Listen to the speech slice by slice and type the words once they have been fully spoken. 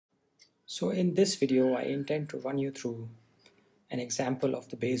So in this video, I intend to run you through an example of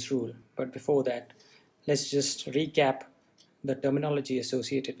the Bayes rule. But before that, let's just recap the terminology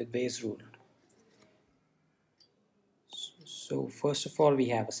associated with Bayes rule. So first of all, we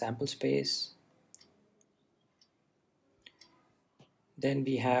have a sample space. Then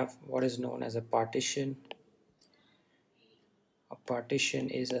we have what is known as a partition. A partition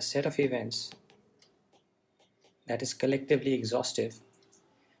is a set of events that is collectively exhaustive,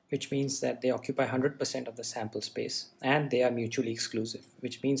 which means that they occupy 100% of the sample space and they are mutually exclusive,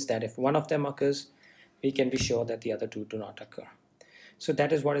 which means that if one of them occurs, we can be sure that the other two do not occur. So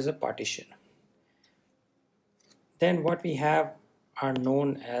that is what is a partition. Then what we have are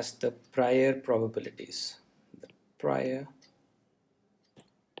known as the prior probabilities. The prior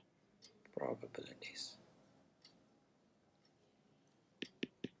probabilities.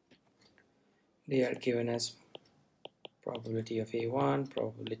 They are given as probability of A1,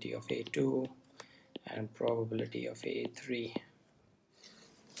 probability of A2, and probability of A3.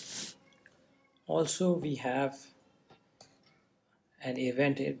 Also, we have an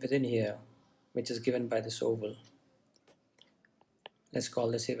event within here which is given by this oval. Let's call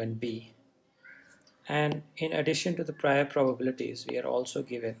this event B. And in addition to the prior probabilities, we are also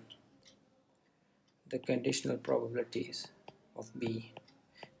given the conditional probabilities of B,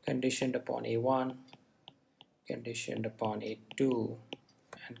 conditioned upon A1, conditioned upon A2,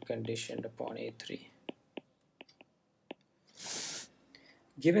 and conditioned upon A3.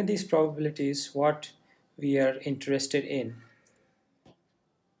 Given these probabilities, what we are interested in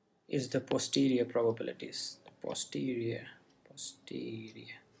is the posterior probabilities. The posterior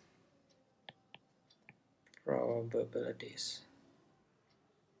probabilities.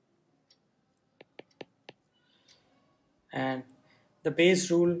 And the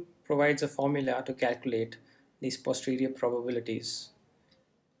Bayes rule provides a formula to calculate these posterior probabilities,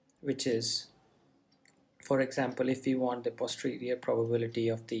 which is, for example, if we want the posterior probability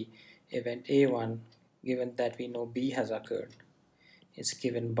of the event A1, given that we know B has occurred, is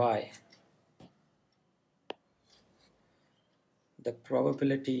given by the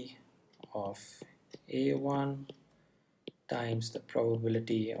probability of A1 times the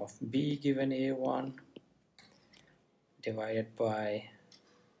probability of B given A1 divided by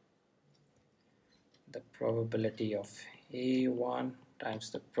the probability of A1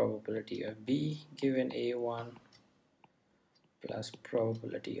 times the probability of B given A1 plus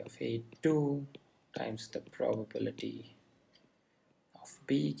probability of A2 times the probability of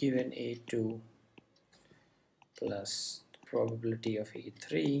B given A2 plus probability of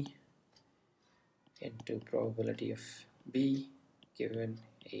A3 into probability of B given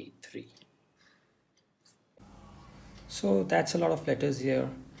A3. So that's a lot of letters here.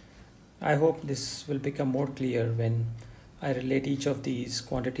 I hope this will become more clear when I relate each of these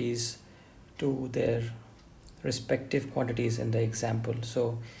quantities to their respective quantities in the example.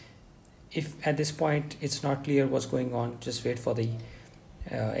 So if at this point it's not clear what's going on, just wait for the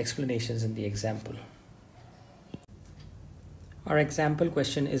explanations in the example. Our example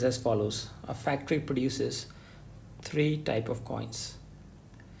question is as follows. A factory produces 3 types of coins.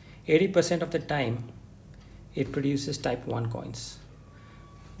 80% of the time it produces type 1 coins.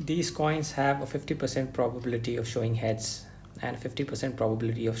 These coins have a 50% probability of showing heads and 50%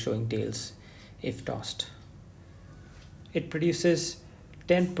 probability of showing tails if tossed. It produces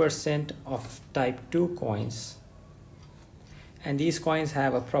 10% of type 2 coins, and these coins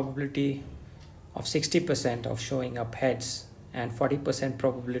have a probability of 60% of showing up heads and 40%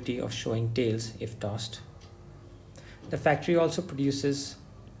 probability of showing tails if tossed. The factory also produces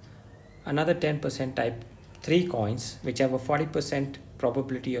another 10% type 3 coins which have a 40%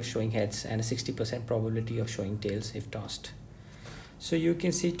 probability of showing heads and a 60% probability of showing tails if tossed. So you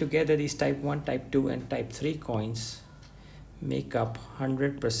can see together these type 1, type 2 and type 3 coins make up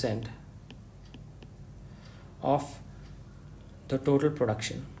 100% of the total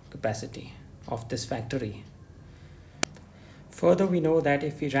production capacity of this factory. Further, we know that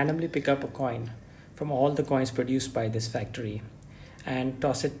if we randomly pick up a coin from all the coins produced by this factory and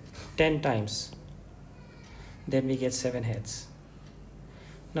toss it 10 times, then we get 7 heads.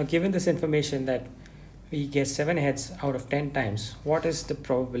 Now, given this information that we get 7 heads out of 10 times, what is the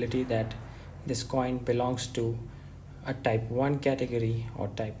probability that this coin belongs to a type 1 category or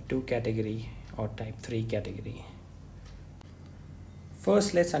type 2 category or type 3 category?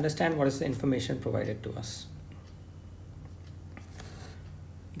 First, let's understand what is the information provided to us.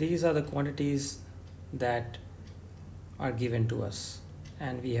 These are the quantities that are given to us,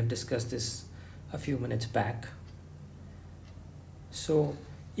 and we have discussed this a few minutes back. So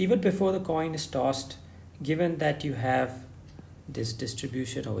even before the coin is tossed, given that you have this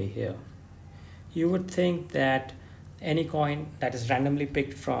distribution over here, You would think that any coin that is randomly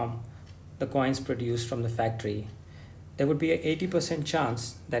picked from the coins produced from the factory, there would be a 80%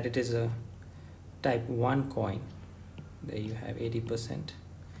 chance that it is a type 1 coin. There you have 80%.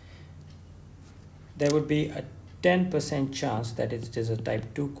 There would be a 10% chance that it is a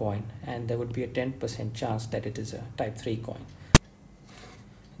type 2 coin, and there would be a 10% chance that it is a type 3 coin.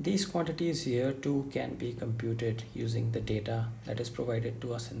 These quantities here too can be computed using the data that is provided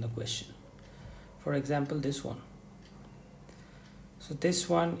to us in the question. For example, this one. So this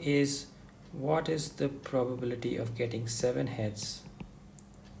one is, what is the probability of getting 7 heads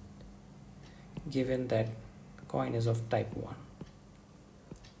given that coin is of type 1?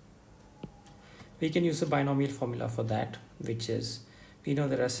 We can use the binomial formula for that, which is, we know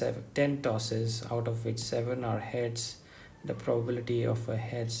there are 10 tosses, out of which 7 are heads. The probability of a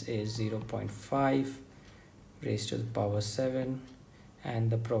heads is 0.5 raised to the power 7,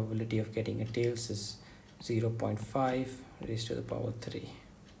 and the probability of getting a tails is 0.5 raised to the power 3.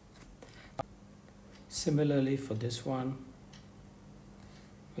 Similarly for this one,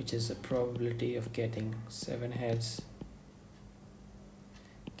 which is the probability of getting 7 heads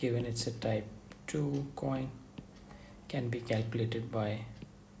given it's a type 2 coin, can be calculated by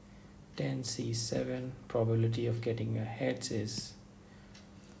 10c7. Probability of getting a heads is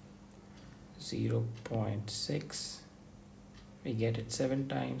 0.6. We get it 7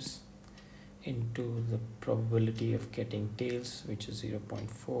 times into the probability of getting tails, which is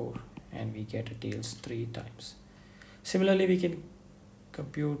 0.4, and we get a tails 3 times. Similarly, we can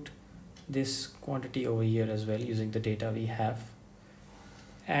compute this quantity over here as well using the data we have.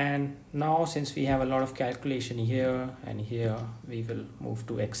 And now, since we have a lot of calculation here and here, we will move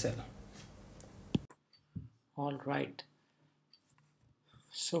to Excel. All right.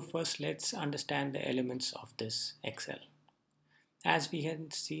 So first, let's understand the elements of this Excel. As we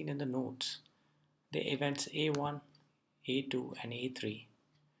had seen in the notes, the events A1, A2, and A3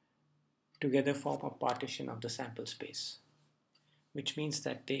 together form a partition of the sample space, which means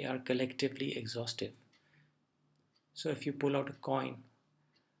that they are collectively exhaustive. So if you pull out a coin,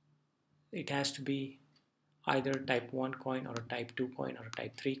 it has to be either a type 1 coin or a type 2 coin or a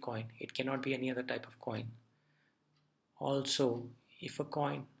type 3 coin. It cannot be any other type of coin. Also, if a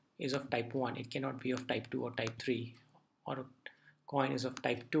coin is of type 1, it cannot be of type 2 or type 3, or a coin is of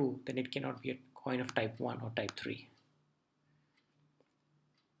type 2, then it cannot be a coin of type 1 or type 3.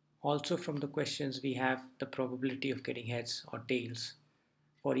 Also, from the questions, we have the probability of getting heads or tails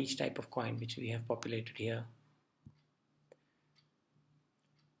for each type of coin, which we have populated here.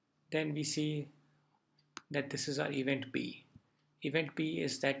 Then we see that this is our event B. Event B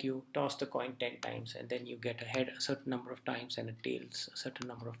is that you toss the coin 10 times and then you get a head a certain number of times and a tails a certain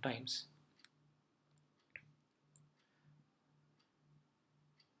number of times.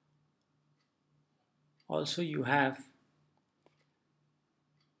 Also, you have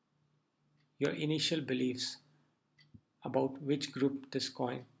your initial beliefs about which group this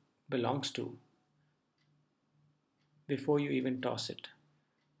coin belongs to before you even toss it.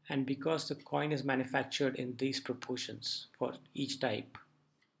 And because the coin is manufactured in these proportions for each type,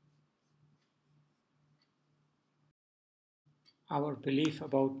 our belief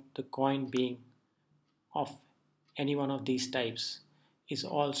about the coin being of any one of these types is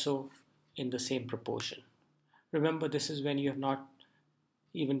also in the same proportion. Remember, this is when you have not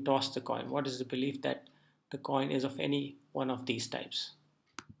even tossed the coin. What is the belief that the coin is of any one of these types?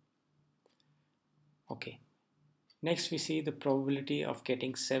 Okay. Next, we see the probability of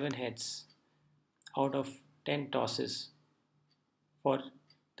getting 7 heads out of 10 tosses for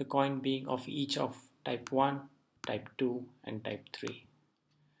the coin being of each of type 1, type 2, and type 3.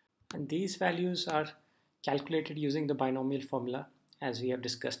 And these values are calculated using the binomial formula as we have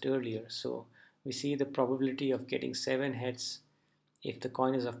discussed earlier. So we see the probability of getting 7 heads if the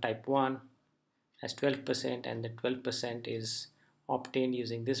coin is of type 1 as 12%, and the 12% is obtained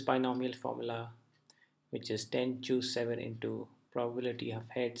using this binomial formula, which is 10 choose 7 into probability of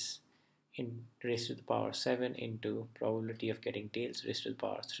heads in raised to the power 7 into probability of getting tails raised to the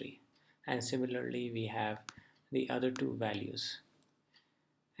power 3. And similarly, we have the other two values.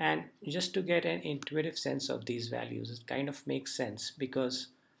 And just to get an intuitive sense of these values, it kind of makes sense, because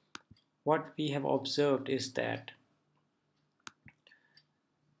what we have observed is that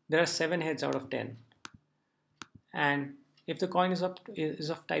there are 7 heads out of 10, and if the coin is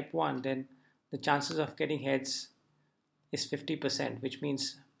of type 1, then the chances of getting heads is 50%, which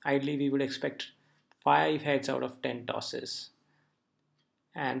means ideally we would expect 5 heads out of 10 tosses.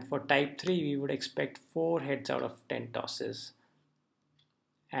 And for type 3, we would expect 4 heads out of 10 tosses.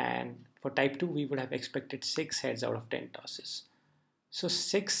 And for type 2, we would have expected 6 heads out of 10 tosses. So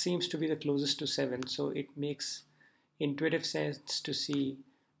 6 seems to be the closest to 7, so it makes intuitive sense to see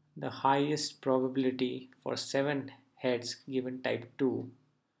the highest probability for 7 heads given type 2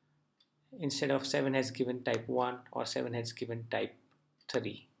 instead of 7 heads given type 1 or 7 heads given type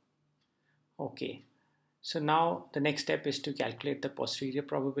 3. Okay, so now the next step is to calculate the posterior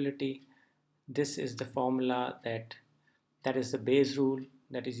probability. This is the formula that is the Bayes rule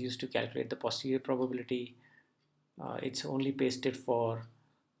that is used to calculate the posterior probability. It's only pasted for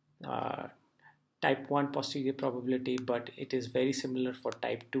uh, type 1 posterior probability, but it is very similar for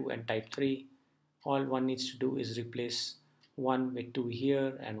type 2 and type 3. All one needs to do is replace 1 with 2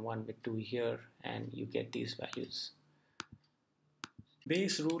 here and 1 with 2 here, and you get these values.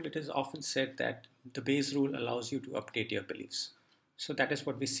 Bayes rule, it is often said that the Bayes rule allows you to update your beliefs. So that is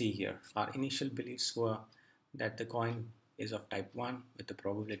what we see here. Our initial beliefs were that the coin is of type 1 with the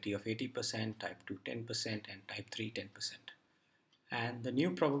probability of 80%, type 2 10%, and type 3 10%. And the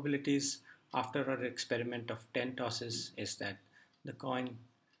new probabilities after our experiment of 10 tosses is that the coin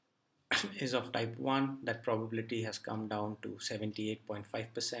is of type 1, that probability has come down to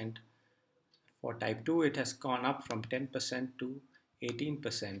 78.5%. For type 2, it has gone up from 10% to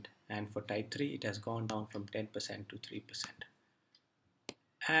 18%, and for type 3, it has gone down from 10% to 3%.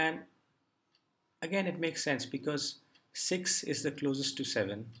 And again, it makes sense because 6 is the closest to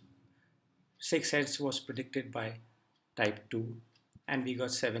 7. 6 heads was predicted by type 2, and we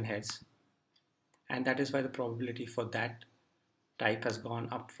got 7 heads. And that is why the probability for that type has gone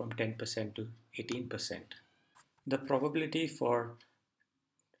up from 10% to 18%. The probability for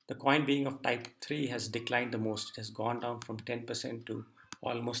the coin being of type 3 has declined the most. It has gone down from 10% to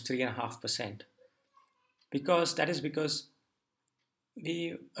almost 3.5%. Because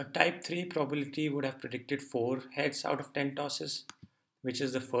the type 3 probability would have predicted 4 heads out of 10 tosses, which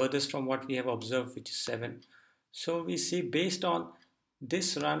is the furthest from what we have observed, which is 7. So we see based on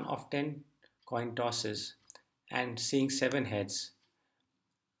this run of 10 coin tosses and seeing 7 heads,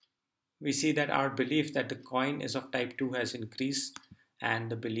 we see that our belief that the coin is of type 2 has increased,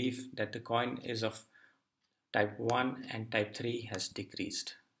 and the belief that the coin is of type 1 and type 3 has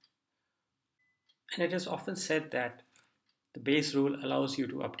decreased. And it is often said that the Bayes rule allows you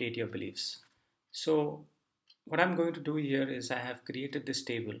to update your beliefs. So what I'm going to do here is I have created this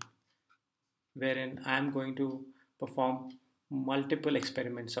table wherein I'm going to perform multiple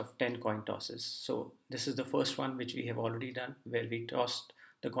experiments of 10 coin tosses. So this is the first one which we have already done, where we tossed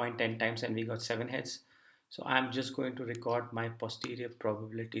the coin 10 times and we got 7 heads. So I'm just going to record my posterior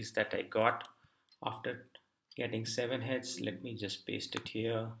probabilities that I got after getting 7 heads. Let me just paste it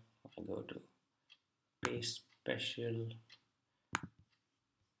here. I go to paste special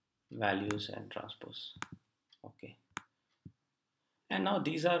values and transpose. Okay, and now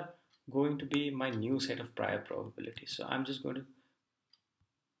these are going to be my new set of prior probabilities. So I'm just going to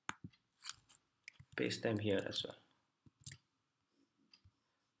paste them here as well.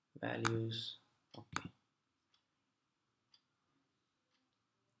 Values. Okay,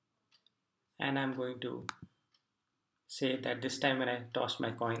 and I'm going to say that this time when I tossed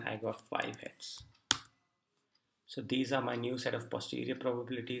my coin I got 5 heads. So these are my new set of posterior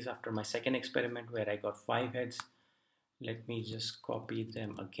probabilities after my second experiment where I got 5 heads. Let me just copy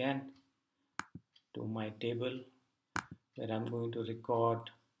them again to my table where I'm going to record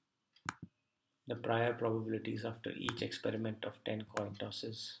the prior probabilities after each experiment of 10 coin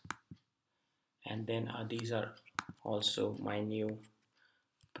tosses. And then these are also my new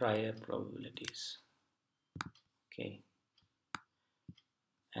prior probabilities. Okay,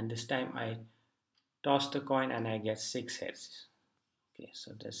 and this time I toss the coin and I get 6 heads. Okay,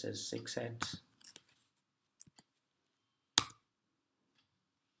 so this is 6 heads,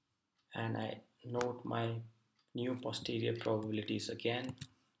 and I note my new posterior probabilities again.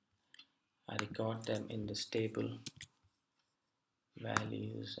 I record them in this table,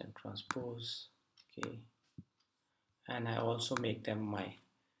 values and transpose. Okay, and I also make them my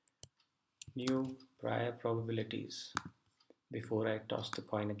new prior probabilities before I toss the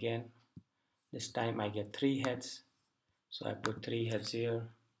coin again. This time I get 3 heads, so I put 3 heads here,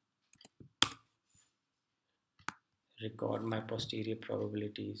 record my posterior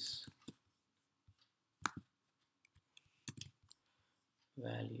probabilities,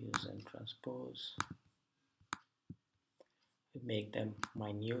 values and transpose, make them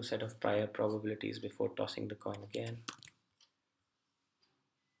my new set of prior probabilities before tossing the coin again.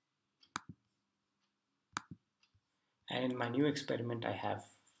 And in my new experiment I have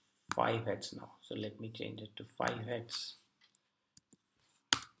 5 heads now, so let me change it to 5 heads.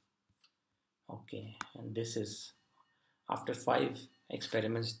 Okay, and this is after 5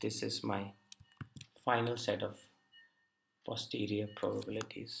 experiments, this is my final set of posterior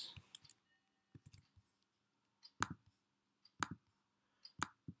probabilities.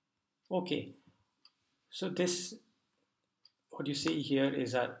 Okay, so this, what you see here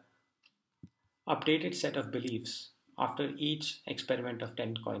is our updated set of beliefs after each experiment of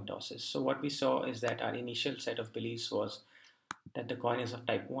 10 coin tosses. So what we saw is that our initial set of beliefs was that the coin is of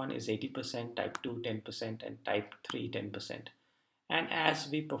type 1 is 80%, type 2 10%, and type 3 10%. And as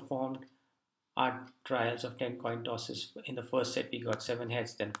we performed our trials of 10 coin tosses, in the first set we got 7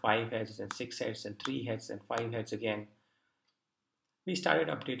 heads, then 5 heads, then 6 heads, then 3 heads, then 5 heads again. We started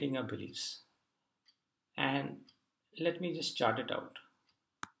updating our beliefs. And let me just chart it out.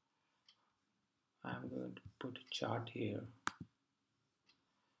 I'm going to put a chart here.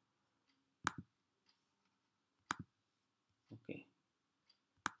 Okay,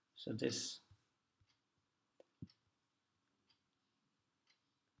 so this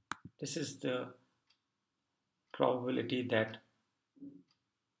is the probability that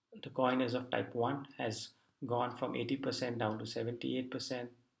the coin is of type 1 has gone from 80% down to 78%,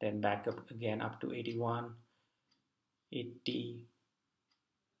 then back up again up to 81, 80,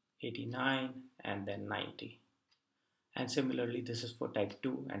 89, and then 90. And similarly, this is for type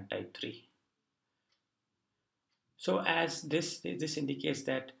 2 and type 3. So as this indicates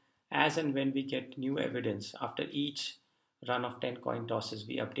that as and when we get new evidence after each run of 10 coin tosses,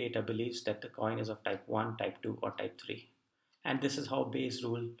 we update our beliefs that the coin is of type 1, type 2, or type 3. And this is how Bayes'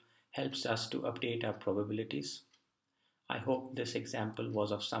 rule helps us to update our probabilities. I hope this example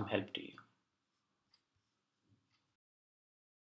was of some help to you.